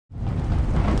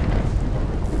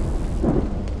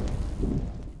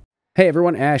Hey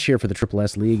everyone, Ash here for the Triple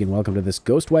S League, and welcome to this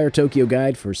Ghostwire Tokyo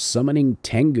guide for summoning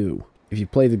Tengu. If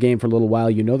you've played the game for a little while,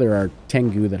 you know there are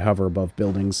Tengu that hover above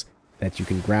buildings that you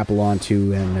can grapple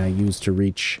onto and use to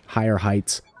reach higher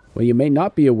heights. Well, you may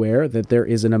not be aware that there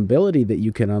is an ability that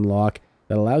you can unlock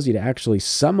that allows you to actually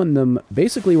summon them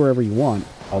basically wherever you want,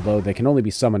 although they can only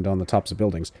be summoned on the tops of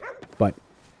buildings. But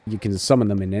you can summon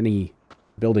them in any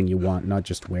building you want, not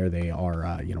just where they are,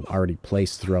 already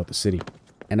placed throughout the city.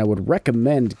 And I would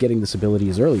recommend getting this ability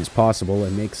as early as possible.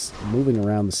 It makes moving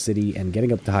around the city and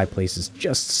getting up to high places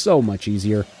just so much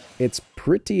easier. It's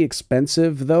pretty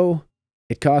expensive, though.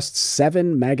 It costs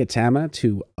 7 Magatama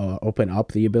to open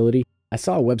up the ability. I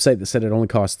saw a website that said it only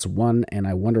costs 1, and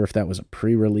I wonder if that was a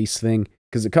pre-release thing,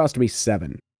 because it cost me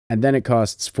 7. And then it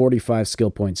costs 45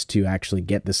 skill points to actually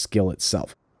get the skill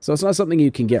itself. So it's not something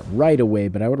you can get right away,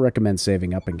 but I would recommend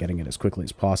saving up and getting it as quickly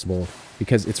as possible,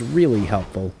 because it's really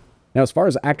helpful. Now, as far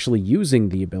as actually using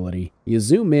the ability, you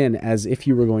zoom in as if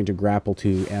you were going to grapple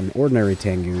to an ordinary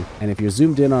Tengu, and if you're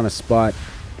zoomed in on a spot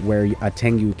where a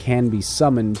Tengu can be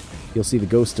summoned, you'll see the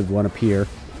ghost of one appear,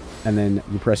 and then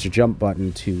you press your jump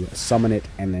button to summon it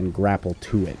and then grapple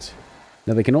to it.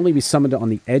 Now, they can only be summoned on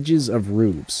the edges of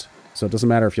roofs, so it doesn't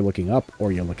matter if you're looking up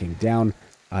or you're looking down.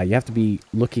 You have to be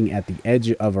looking at the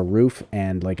edge of a roof,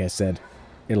 and like I said,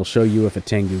 it'll show you if a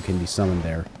Tengu can be summoned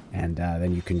there, and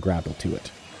then you can grapple to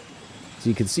it. So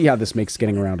you can see how this makes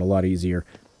getting around a lot easier,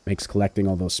 makes collecting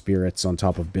all those spirits on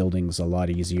top of buildings a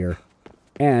lot easier.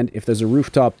 And if there's a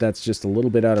rooftop that's just a little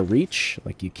bit out of reach,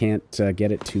 like you can't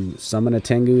get it to summon a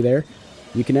Tengu there,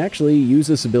 you can actually use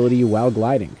this ability while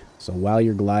gliding. So while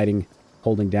you're gliding,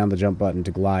 holding down the jump button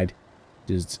to glide,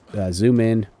 just zoom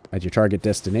in at your target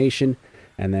destination,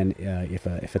 and then if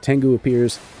a Tengu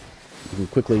appears, you can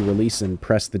quickly release and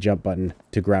press the jump button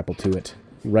to grapple to it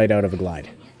right out of a glide.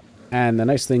 And the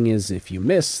nice thing is, if you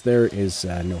miss, there is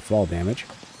no fall damage.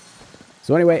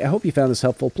 So anyway, I hope you found this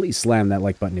helpful. Please slam that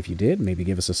like button if you did. Maybe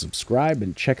give us a subscribe,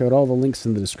 and check out all the links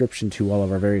in the description to all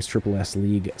of our various Triple S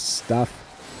League stuff.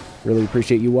 Really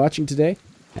appreciate you watching today,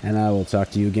 and I will talk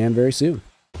to you again very soon.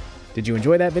 Did you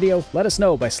enjoy that video? Let us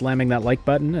know by slamming that like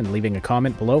button and leaving a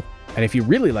comment below. And if you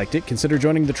really liked it, consider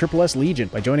joining the Triple S Legion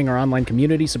by joining our online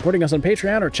community, supporting us on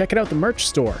Patreon, or checking out the merch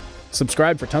store.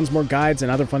 Subscribe for tons more guides and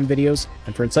other fun videos,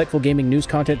 and for insightful gaming news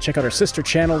content, check out our sister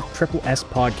channel, Triple S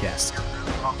Podcast.